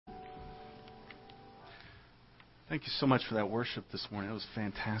Thank you so much for that worship this morning. It was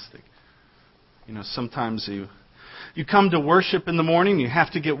fantastic. You know, sometimes you come to worship in the morning, you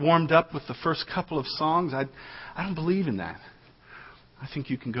have to get warmed up with the first couple of songs. I don't believe in that. I think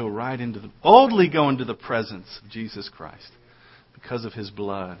you can go boldly go into the presence of Jesus Christ because of His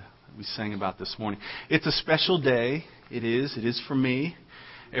blood that we sang about this morning. It's a special day. It is for me.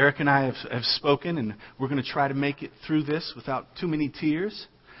 Eric and I have spoken, and we're going to try to make it through this without too many tears.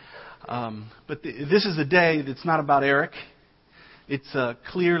 But this is a day that's not about Eric. It's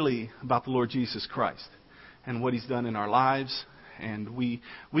clearly about the Lord Jesus Christ and what He's done in our lives. And we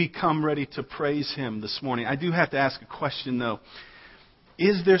come ready to praise Him this morning. I do have to ask a question, though.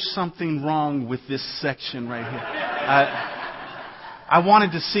 Is there something wrong with this section right here? I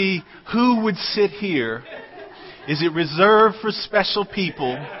wanted to see who would sit here. Is it reserved for special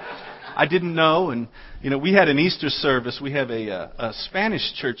people? I didn't know. And, you know, we had an Easter service. We have a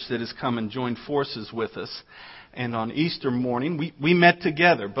Spanish church that has come and joined forces with us. And on Easter morning, we met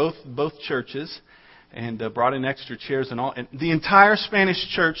together, both churches, and brought in extra chairs and all. And the entire Spanish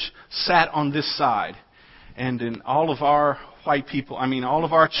church sat on this side. And then all of our all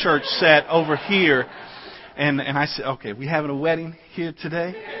of our church sat over here. And I said, okay, we having a wedding here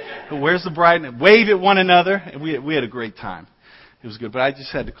today? Where's the bride? And wave at one another. And we had a great time. It was good. But I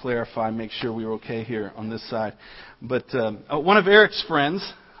just had to clarify, make sure we were okay here on this side. But one of Eric's friends,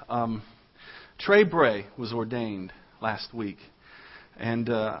 Trey Bray, was ordained last week.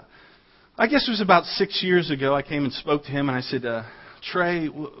 And I guess it was about 6 years ago, I came and spoke to him. And I said, Trey,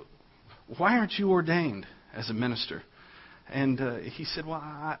 why aren't you ordained as a minister? And he said,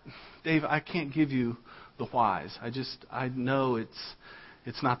 well, Dave, I can't give you the whys. I know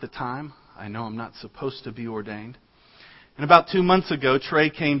it's not the time. I know I'm not supposed to be ordained. And about 2 months ago, Trey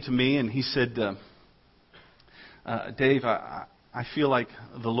came to me and he said, Dave, I feel like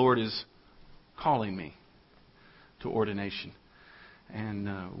the Lord is calling me to ordination.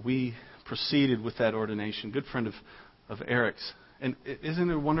 And we proceeded with that ordination. Good friend of Eric's. And isn't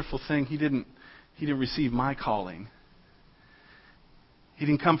it a wonderful thing? He didn't receive my calling. He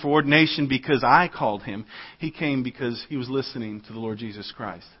didn't come for ordination because I called him. He came because he was listening to the Lord Jesus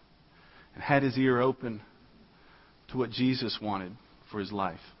Christ and had his ear open to what Jesus wanted for his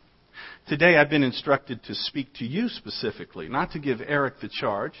life. Today I've been instructed to speak to you specifically, not to give Eric the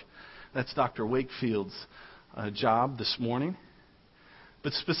charge. That's Dr. Wakefield's job this morning.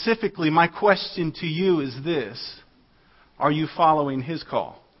 But specifically, my question to you is this. Are you following his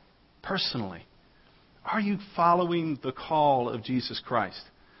call personally? Are you following the call of Jesus Christ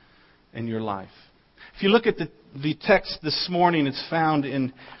in your life? If you look at the text this morning, it's found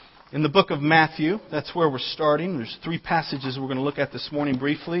in the book of Matthew. That's where we're starting. There's 3 passages we're going to look at this morning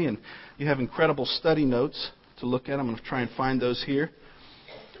briefly, and you have incredible study notes to look at. I'm going to try and find those here.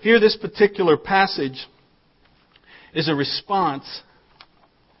 Here, this particular passage is a response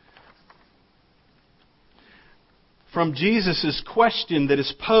from Jesus' question that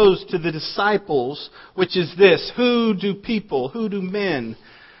is posed to the disciples, which is this: who do men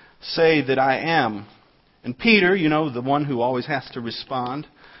say that I am? And Peter, you know, the one who always has to respond,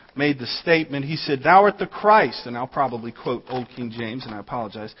 made the statement. He said, thou art the Christ. And I'll probably quote Old King James, and I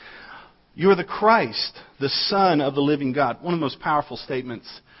apologize. You are the Christ, the Son of the living God. One of the most powerful statements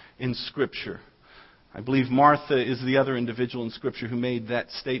in Scripture. I believe Martha is the other individual in Scripture who made that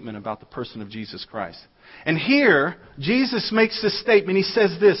statement about the person of Jesus Christ. And here, Jesus makes this statement. He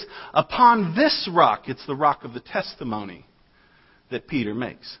says this: upon this rock, it's the rock of the testimony that Peter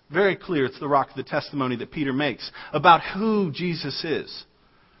makes. Very clear, it's the rock of the testimony that Peter makes about who Jesus is.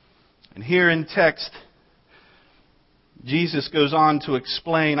 And here in text, Jesus goes on to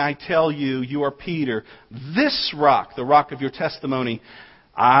explain, I tell you, you are Peter. This rock, the rock of your testimony,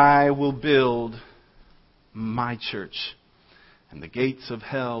 I will build my church. And the gates of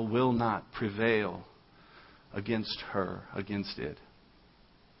hell will not prevail against it.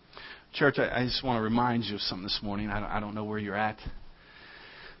 Church, I just want to remind you of something this morning. I don't know where you're at.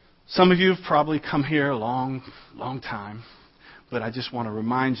 Some of you have probably come here a long, long time. But I just want to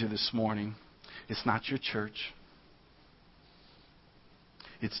remind you this morning, it's not your church.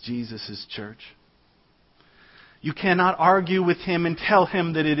 It's Jesus' church. You cannot argue with Him and tell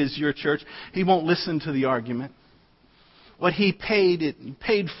Him that it is your church. He won't listen to the argument. What He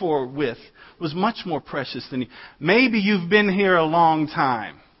paid for with was much more precious than you. Maybe you've been here a long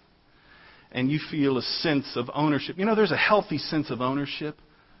time and you feel a sense of ownership. You know, there's a healthy sense of ownership.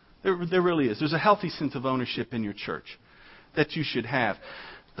 There really is. There's a healthy sense of ownership in your church that you should have.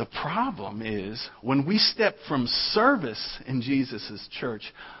 The problem is when we step from service in Jesus'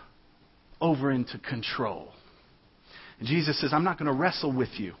 church over into control. And Jesus says, I'm not going to wrestle with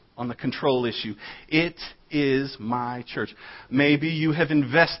you on the control issue. It is my church. Maybe you have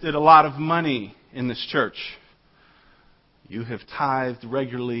invested a lot of money in this church. You have tithed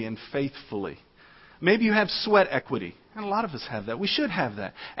regularly and faithfully. Maybe you have sweat equity. And a lot of us have that. We should have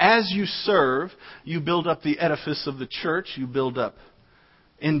that. As you serve, you build up the edifice of the church. You build up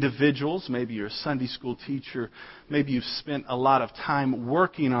individuals. Maybe you're a Sunday school teacher. Maybe you've spent a lot of time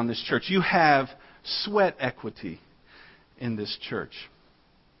working on this church. You have sweat equity in this church.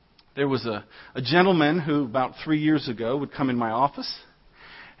 There was a gentleman who about 3 years ago would come in my office,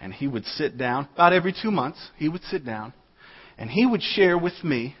 and he would sit down. About every 2 months, he would sit down, and he would share with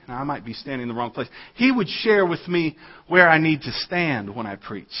me. Now, I might be standing in the wrong place. He would share with me where I need to stand when I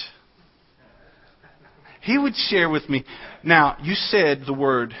preach. He would share with me. Now, you said the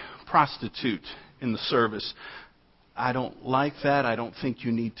word prostitute in the service. I don't like that. I don't think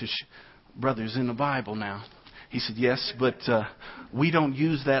you need to... Brother's in the Bible now. He said, yes, but we don't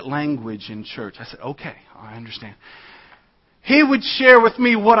use that language in church. I said, okay, I understand. He would share with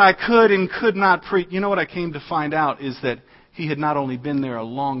me what I could and could not preach. You know what I came to find out is that he had not only been there a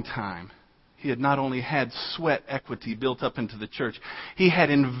long time, he had not only had sweat equity built up into the church, he had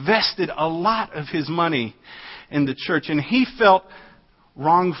invested a lot of his money in the church, and he felt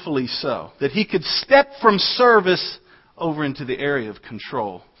wrongfully so, that he could step from service over into the area of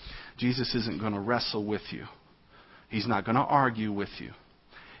control. Jesus isn't going to wrestle with you. He's not going to argue with you.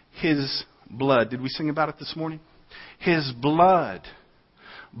 His blood, did we sing about it this morning? His blood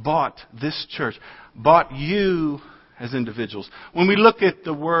bought this church, bought you as individuals. When we look at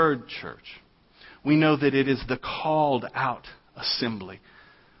the word church, we know that it is the called out assembly.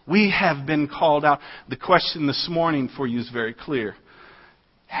 We have been called out. The question this morning for you is very clear.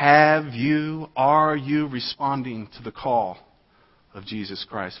 Are you responding to the call of Jesus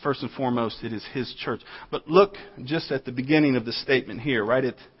Christ? First and foremost, it is His church. But look just at the beginning of the statement here, right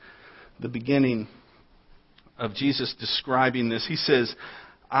at the beginning of Jesus describing this. He says,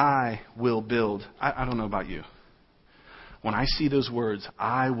 I will build. I don't know about you. When I see those words,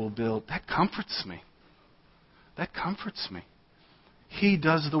 I will build, that comforts me. That comforts me. He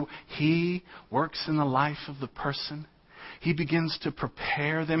works in the life of the person. He begins to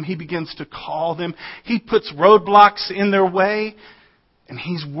prepare them. He begins to call them. He puts roadblocks in their way. And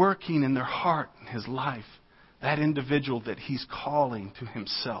He's working in their heart and His life. That individual that He's calling to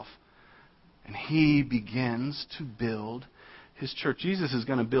Himself. And He begins to build His church. Jesus is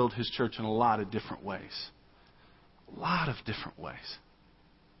going to build His church in a lot of different ways. A lot of different ways.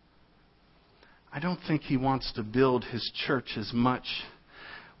 I don't think He wants to build His church as much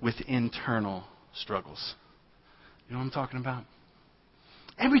with internal struggles. You know what I'm talking about?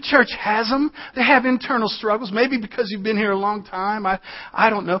 Every church has them. They have internal struggles. Maybe because you've been here a long time. I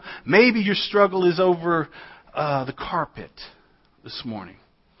don't know. Maybe your struggle is over the carpet this morning.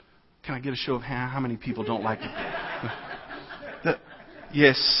 Can I get a show of hands? How many people don't like it?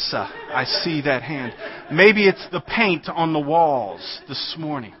 Yes, I see that hand. Maybe it's the paint on the walls this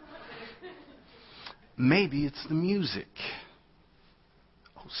morning. Maybe it's the music.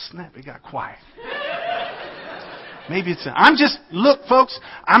 Oh, snap, it got quiet. Maybe it's... Look, folks,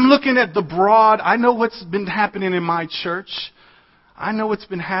 I'm looking at the broad. I know what's been happening in my church. I know what's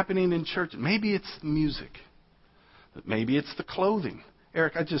been happening in church. Maybe it's the music. Maybe it's the clothing.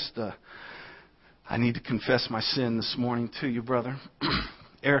 Eric, I need to confess my sin this morning to you, brother.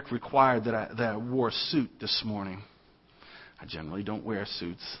 Eric required that I wore a suit this morning. I generally don't wear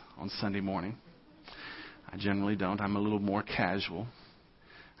suits on Sunday morning. I generally don't. I'm a little more casual.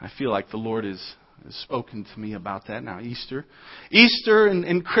 I feel like the Lord has spoken to me about that. Now, Easter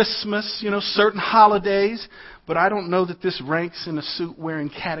and Christmas, certain holidays, but I don't know that this ranks in a suit-wearing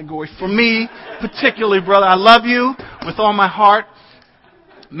category for me, particularly, brother. I love you with all my heart.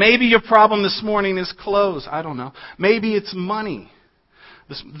 Maybe your problem this morning is clothes. I don't know. Maybe it's money.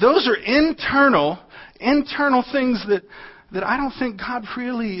 Those are internal things that I don't think God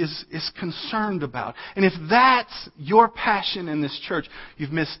really is concerned about. And if that's your passion in this church,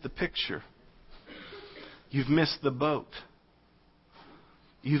 you've missed the picture. You've missed the boat.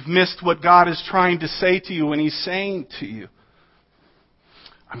 You've missed what God is trying to say to you when He's saying to you,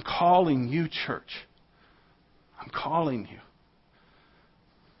 I'm calling you, church. I'm calling you.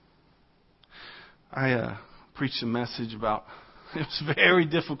 I preached a message about, it was very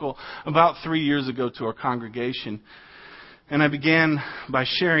difficult, about 3 years ago to our congregation. And I began by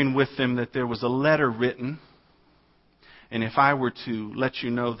sharing with them that there was a letter written. And if I were to let you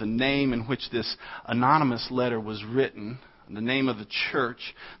know the name in which this anonymous letter was written, the name of the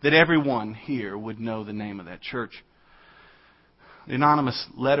church, that everyone here would know the name of that church. The anonymous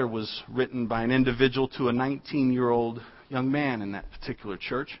letter was written by an individual to a 19-year-old young man in that particular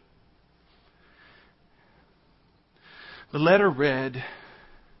church. The letter read,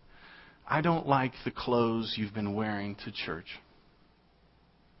 I don't like the clothes you've been wearing to church.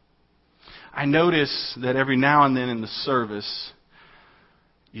 I notice that every now and then in the service,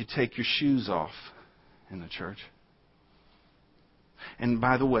 you take your shoes off in the church. And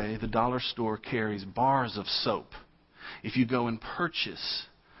by the way, the dollar store carries bars of soap. If you go and purchase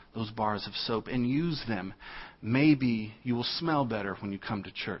those bars of soap and use them, maybe you will smell better when you come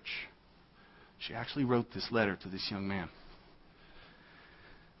to church. She actually wrote this letter to this young man.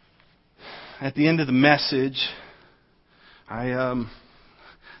 At the end of the message,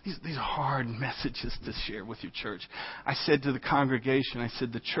 these are hard messages to share with your church. I said to the congregation, I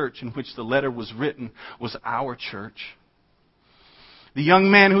said the church in which the letter was written was our church. The young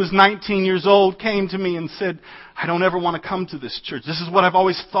man who was 19 years old came to me and said, I don't ever want to come to this church. This is what I've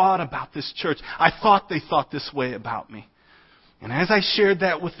always thought about this church. I thought they thought this way about me. And as I shared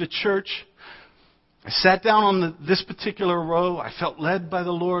that with the church, I sat down on this particular row. I felt led by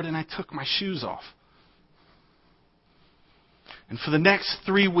the Lord, and I took my shoes off. And for the next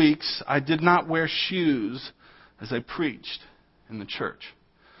 3 weeks, I did not wear shoes as I preached in the church.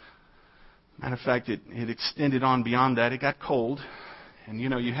 Matter of fact, it extended on beyond that. It got cold. And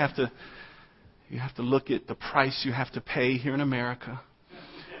you have to look at the price you have to pay here in America.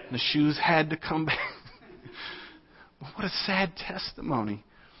 And the shoes had to come back. What a sad testimony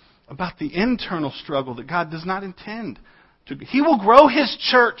about the internal struggle that God does not intend to. He will grow His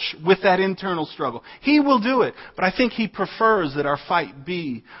church with that internal struggle. He will do it. But I think He prefers that our fight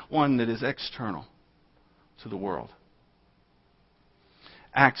be one that is external to the world.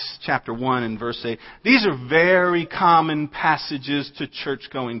 Acts chapter 1 and verse 8. These are very common passages to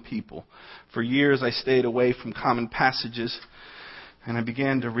church-going people. For years I stayed away from common passages, and I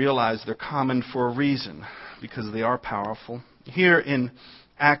began to realize they're common for a reason, because they are powerful. Here in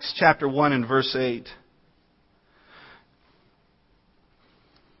Acts chapter 1 and verse 8,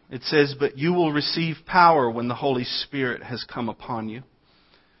 it says, But you will receive power when the Holy Spirit has come upon you.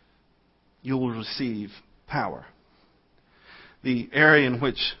 You will receive power. The area in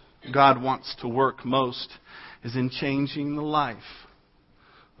which God wants to work most is in changing the life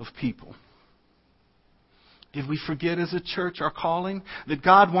of people. Did we forget as a church our calling? That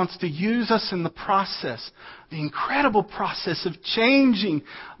God wants to use us in the process, the incredible process of changing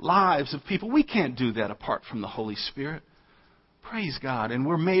lives of people. We can't do that apart from the Holy Spirit. Praise God. And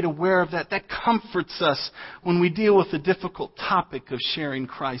we're made aware of that. That comforts us when we deal with the difficult topic of sharing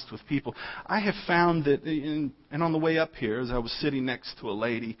Christ with people. I have found that, and on the way up here, as I was sitting next to a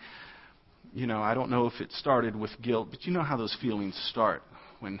lady, I don't know if it started with guilt, but you know how those feelings start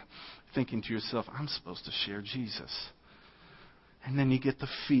when thinking to yourself, I'm supposed to share Jesus. And then you get the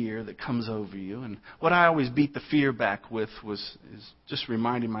fear that comes over you. And what I always beat the fear back with is just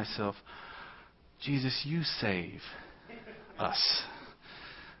reminding myself, Jesus, you save us.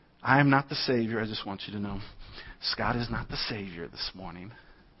 I am not the Savior. I just want you to know. Scott is not the Savior this morning.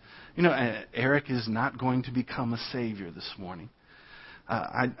 Eric is not going to become a Savior this morning.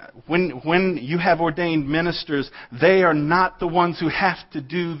 When you have ordained ministers, they are not the ones who have to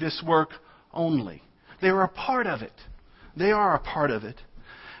do this work only. They are a part of it. They are a part of it.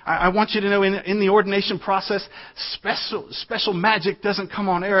 I want you to know in the ordination process, special magic doesn't come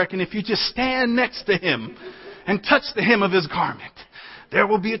on Eric. And if you just stand next to him and touch the hem of his garment, there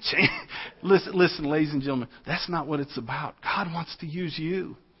will be a change. Listen, ladies and gentlemen, that's not what it's about. God wants to use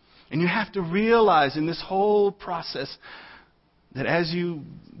you. And you have to realize in this whole process that as you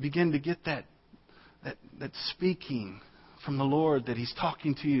begin to get that speaking from the Lord, that He's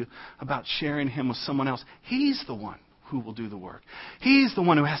talking to you about sharing Him with someone else, He's the one who will do the work. He's the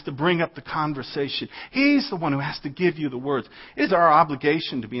one who has to bring up the conversation. He's the one who has to give you the words. It is our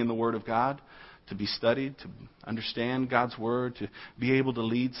obligation to be in the Word of God, to be studied, to understand God's Word, to be able to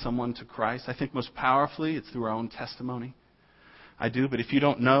lead someone to Christ. I think most powerfully it's through our own testimony. I do, but if you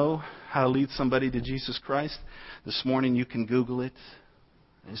don't know how to lead somebody to Jesus Christ, this morning you can Google it.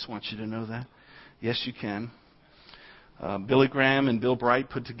 I just want you to know that. Yes, you can. Billy Graham and Bill Bright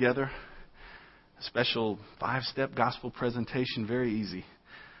put together a special 5-step gospel presentation, very easy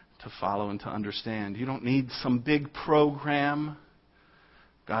to follow and to understand. You don't need some big program.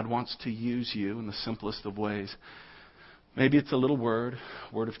 God wants to use you in the simplest of ways. Maybe it's a little word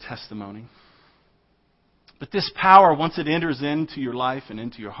of testimony. But this power, once it enters into your life and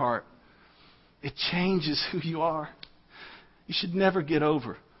into your heart, it changes who you are. You should never get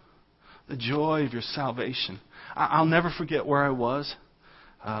over the joy of your salvation. I'll never forget where I was.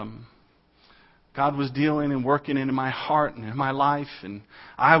 God was dealing and working into my heart and in my life, and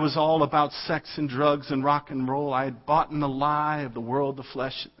I was all about sex and drugs and rock and roll. I had bought in the lie of the world, the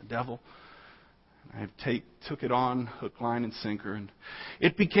flesh, the devil. took it on hook, line, and sinker. And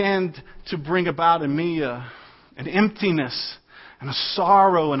it began to bring about in me an emptiness and a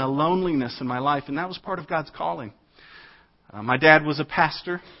sorrow and a loneliness in my life. And that was part of God's calling. My dad was a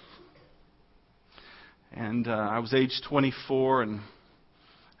pastor. And I was age 24. And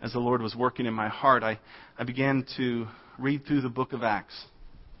as the Lord was working in my heart, I began to read through the book of Acts.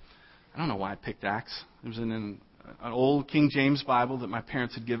 I don't know why I picked Acts. It was in an old King James Bible that my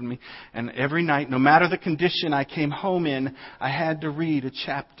parents had given me. And every night, no matter the condition I came home in, I had to read a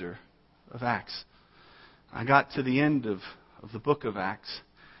chapter of Acts. I got to the end of the book of Acts.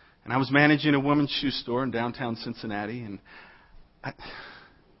 And I was managing a woman's shoe store in downtown Cincinnati. And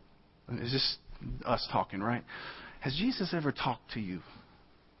it's just us talking, right? Has Jesus ever talked to you?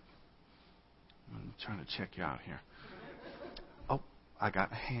 I'm trying to check you out here. Oh, I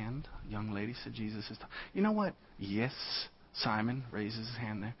got a hand. A young lady said Jesus is talking. You know what? Yes, Simon raises his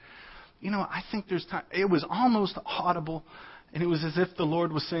hand there. You know, I think there's time. It was almost audible. And it was as if the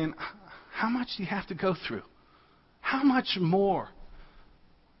Lord was saying, how much do you have to go through? How much more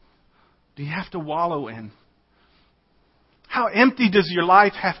do you have to wallow in? How empty does your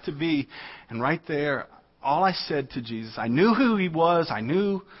life have to be? And right there, all I said to Jesus, I knew who He was. I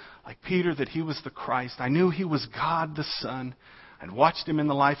knew, like Peter, that He was the Christ. I knew He was God the Son. I'd watched Him in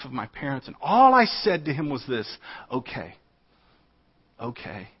the life of my parents. And all I said to Him was this, okay.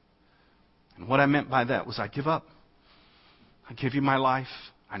 Okay. And what I meant by that was I give up. I give you my life.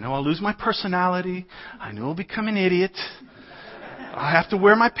 I know I'll lose my personality. I know I'll become an idiot. I'll have to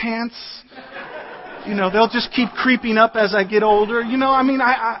wear my pants. You know, they'll just keep creeping up as I get older. You know, I mean,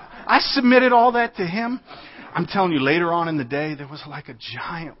 I submitted all that to Him. I'm telling you, later on in the day, there was like a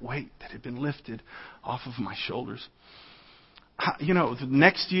giant weight that had been lifted off of my shoulders. You know, the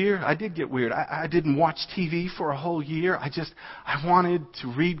next year, I did get weird. I didn't watch TV for a whole year. I wanted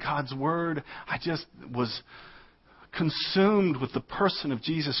to read God's Word. I just was consumed with the person of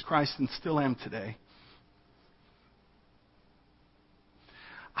Jesus Christ and still am today.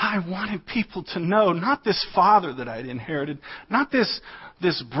 I wanted people to know, not this father that I'd inherited, not this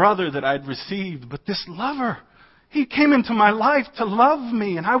brother that I'd received, but this lover. He came into my life to love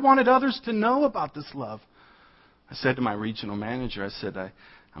me, and I wanted others to know about this love. I said to my regional manager, I said, I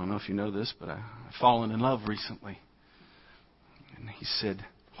don't know if you know this, but I've fallen in love recently. And he said,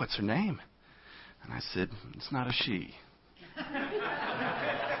 what's her name? And I said, it's not a she.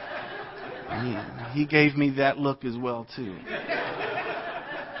 He gave me that look as well, too.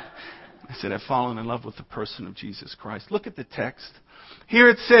 I said, I've fallen in love with the person of Jesus Christ. Look at the text. Here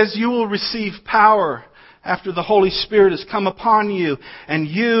it says, you will receive power after the Holy Spirit has come upon you. And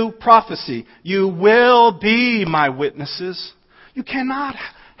you, prophecy, you will be my witnesses. You cannot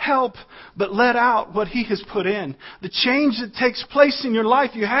help but let out what He has put in. The change that takes place in your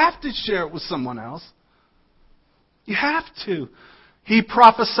life, you have to share it with someone else. You have to. He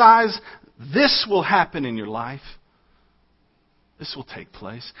prophesies, this will happen in your life. This will take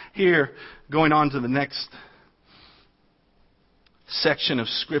place. Here, going on to the next section of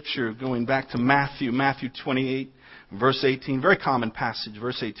Scripture, going back to Matthew 28, verse 18. Very common passage,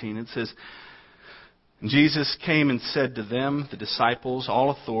 verse 18. It says, Jesus came and said to them, the disciples, all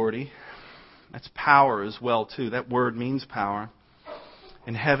authority. That's power as well, too. That word means power.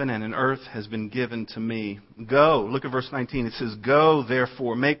 In heaven and in earth has been given to me. Go. Look at verse 19. It says, go,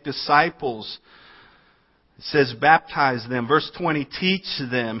 therefore, make disciples. It says, baptize them. Verse 20, teach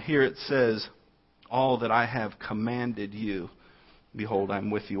them. Here it says, all that I have commanded you. Behold,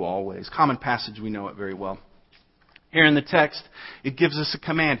 I'm with you always. Common passage, we know it very well. Here in the text, it gives us a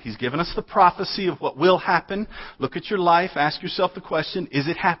command. He's given us the prophecy of what will happen. Look at your life. Ask yourself the question, is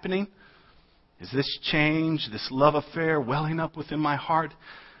it happening? Is this change, this love affair welling up within my heart?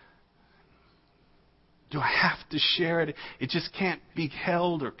 Do I have to share it? It just can't be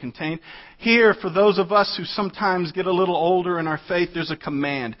held or contained. Here, for those of us who sometimes get a little older in our faith, there's a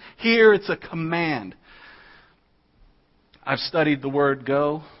command. Here, it's a command. I've studied the word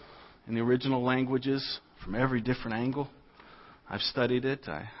go in the original languages from every different angle. I've studied it.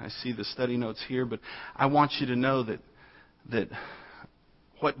 I see the study notes here, but I want you to know that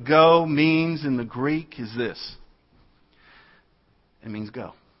what go means in the Greek is this. It means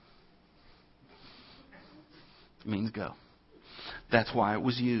go. It means go. That's why it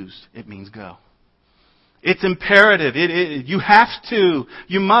was used. It means go. It's imperative. You have to.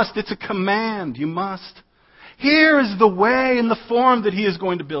 You must. It's a command. You must. Here is the way and the form that He is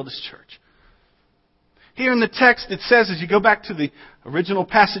going to build His church. Here in the text it says, as you go back to the original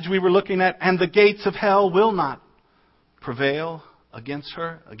passage we were looking at, and the gates of hell will not prevail against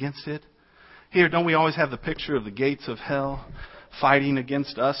it. Here, don't we always have the picture of the gates of hell fighting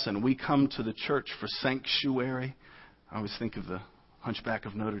against us and we come to the church for sanctuary. I always think of the Hunchback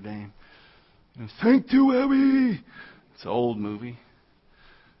of Notre Dame. Sanctuary! It's an old movie.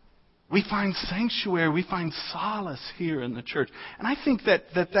 We find sanctuary, we find solace here in the church. And I think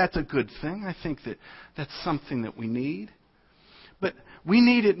that's a good thing. I think that's something that we need. But we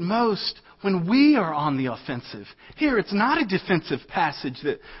need it most when we are on the offensive. Here, it's not a defensive passage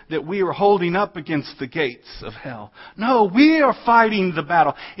that we are holding up against the gates of hell. No, we are fighting the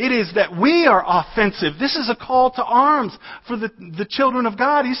battle. It is that we are offensive. This is a call to arms for the children of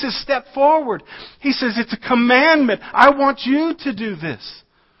God. He says, step forward. He says, it's a commandment. I want you to do this.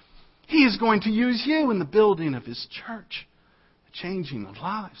 He is going to use you in the building of His church, the changing of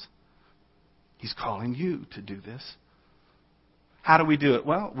lives. He's calling you to do this. How do we do it?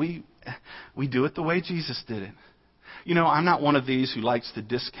 Well, we do it the way Jesus did it. You know, I'm not one of these who likes to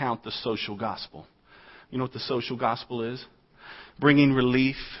discount the social gospel. You know what the social gospel is? Bringing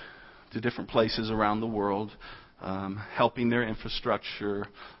relief to different places around the world, helping their infrastructure,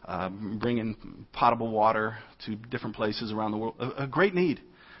 bringing potable water to different places around the world. A great need.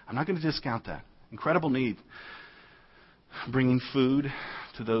 I'm not going to discount that. Incredible need. Bringing food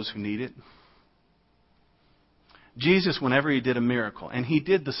to those who need it. Jesus, whenever He did a miracle, and He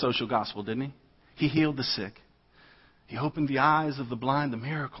did the social gospel, didn't He? He healed the sick. He opened the eyes of the blind. The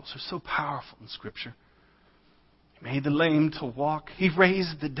miracles are so powerful in Scripture. He made the lame to walk. He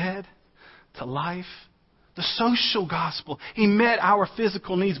raised the dead to life. The social gospel. He met our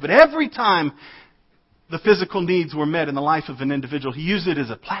physical needs. But every time the physical needs were met in the life of an individual, He used it as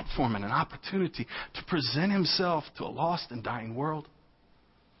a platform and an opportunity to present Himself to a lost and dying world.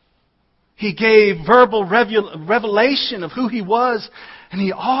 He gave verbal revelation of who He was, and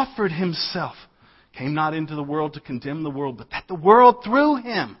He offered Himself. Came not into the world to condemn the world, but that the world through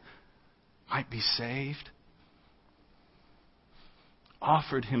Him might be saved.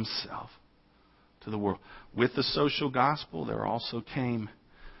 Offered Himself to the world. With the social gospel, there also came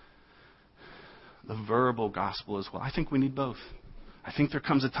the verbal gospel as well. I think we need both. I think there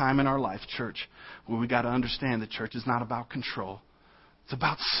comes a time in our life, church, where we got to understand that church is not about control. It's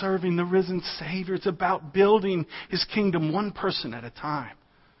about serving the risen Savior. It's about building His kingdom one person at a time.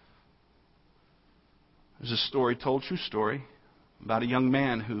 There's a story told, true story, about a young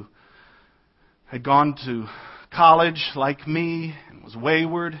man who had gone to college like me and was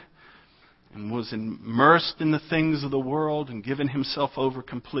wayward and was immersed in the things of the world and given himself over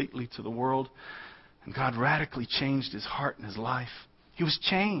completely to the world. And God radically changed his heart and his life. He was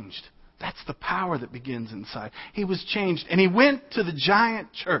changed. That's the power that begins inside. He was changed. And he went to the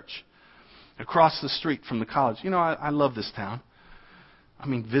giant church across the street from the college. You know, I love this town. I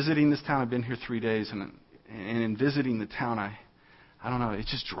mean, visiting this town, I've been here 3 days. And in visiting the town, I don't know, it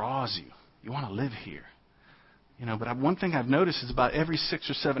just draws you. You want to live here. You know, but one thing I've noticed is about every 6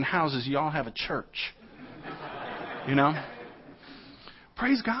 or 7 houses, you all have a church. You know?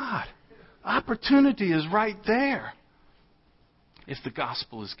 Praise God. Opportunity is right there if the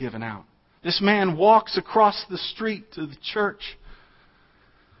gospel is given out. This man walks across the street to the church.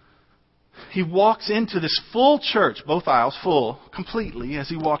 He walks into this full church, both aisles full, completely, as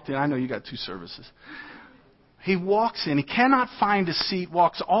he walked in. I know you got 2 services. He walks in. He cannot find a seat,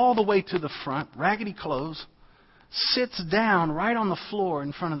 walks all the way to the front, raggedy clothes, sits down right on the floor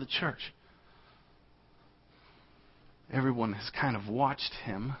in front of the church. Everyone has kind of watched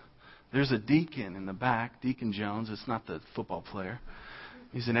him. There's a deacon in the back, Deacon Jones. It's not the football player.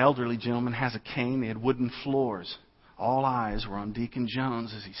 He's an elderly gentleman, has a cane. They had wooden floors. All eyes were on Deacon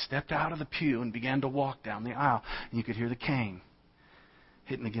Jones as he stepped out of the pew and began to walk down the aisle. And you could hear the cane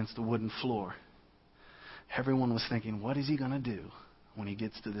hitting against the wooden floor. Everyone was thinking, what is he going to do when he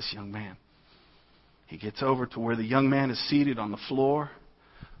gets to this young man? He gets over to where the young man is seated on the floor.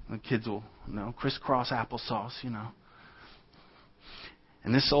 The kids will, crisscross applesauce,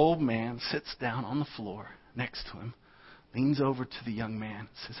 And this old man sits down on the floor next to him, leans over to the young man, and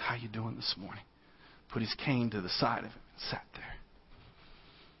says, how you doing this morning? Put his cane to the side of him and sat there.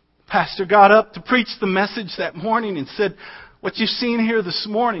 Pastor got up to preach the message that morning and said, what you've seen here this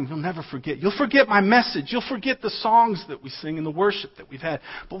morning, you'll never forget. You'll forget my message. You'll forget the songs that we sing and the worship that we've had.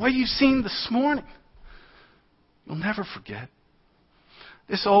 But what you've seen this morning, you'll never forget.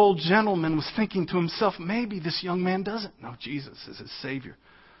 This old gentleman was thinking to himself, maybe this young man doesn't know Jesus as his Savior.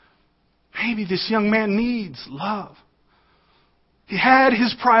 Maybe this young man needs love. He had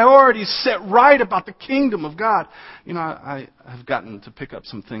his priorities set right about the kingdom of God. I have gotten to pick up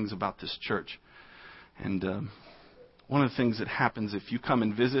some things about this church. And one of the things that happens if you come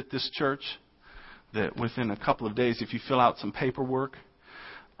and visit this church, that within a couple of days, if you fill out some paperwork,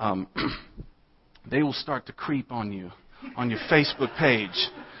 they will start to creep on you on your Facebook page.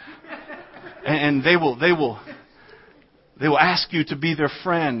 And they will ask you to be their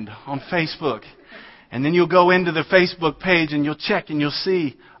friend on Facebook. And then you'll go into the Facebook page and you'll check and you'll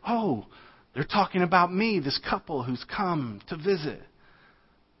see, oh, they're talking about me, this couple who's come to visit.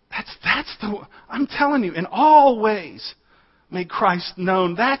 I'm telling you, in all ways, make Christ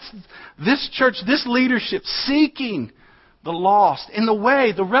known. That's this church, this leadership seeking the lost in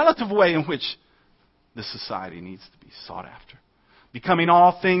the relative way in which this society needs to be sought after. Becoming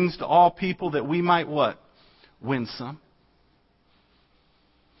all things to all people that we might what? Win some.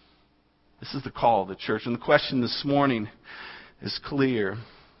 This is the call of the church. And the question this morning is clear.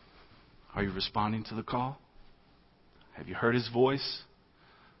 Are you responding to the call? Have you heard His voice?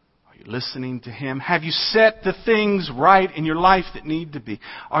 Are you listening to Him? Have you set the things right in your life that need to be?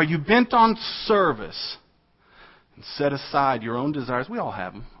 Are you bent on service and set aside your own desires? We all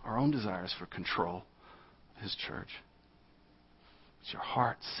have them. Our own desires for control of His church. Is your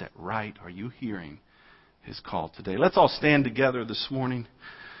heart set right? Are you hearing His call today? Let's all stand together this morning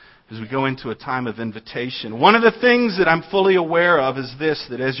as we go into a time of invitation. One of the things that I'm fully aware of is this,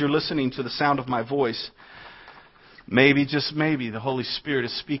 that as you're listening to the sound of my voice, maybe, just maybe, the Holy Spirit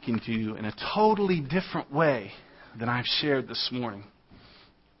is speaking to you in a totally different way than I've shared this morning.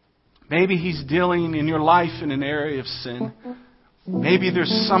 Maybe He's dealing in your life in an area of sin. Maybe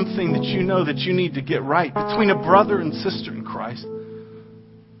there's something that you know that you need to get right between a brother and sister in Christ.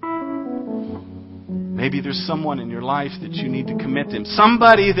 Maybe there's someone in your life that you need to commit to Him.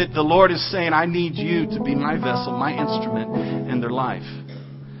 Somebody that the Lord is saying, I need you to be my vessel, my instrument in their life.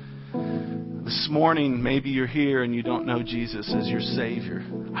 This morning, maybe you're here and you don't know Jesus as your Savior.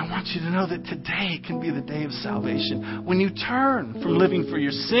 I want you to know that today can be the day of salvation. When you turn from living for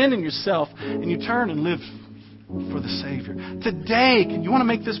your sin and yourself, and you turn and live for the Savior. Today, you want to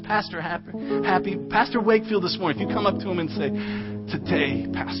make this pastor happy? Pastor Wakefield this morning, if you come up to him and say, today,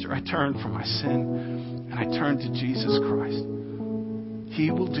 Pastor, I turn from my sin and I turn to Jesus Christ.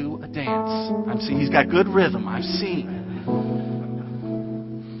 He will do a dance. I'm seeing He's got good rhythm. I've seen.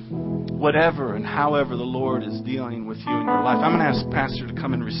 Whatever and however the Lord is dealing with you in your life. I'm going to ask Pastor to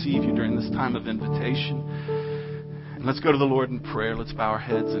come and receive you during this time of invitation. And let's go to the Lord in prayer. Let's bow our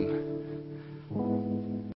heads and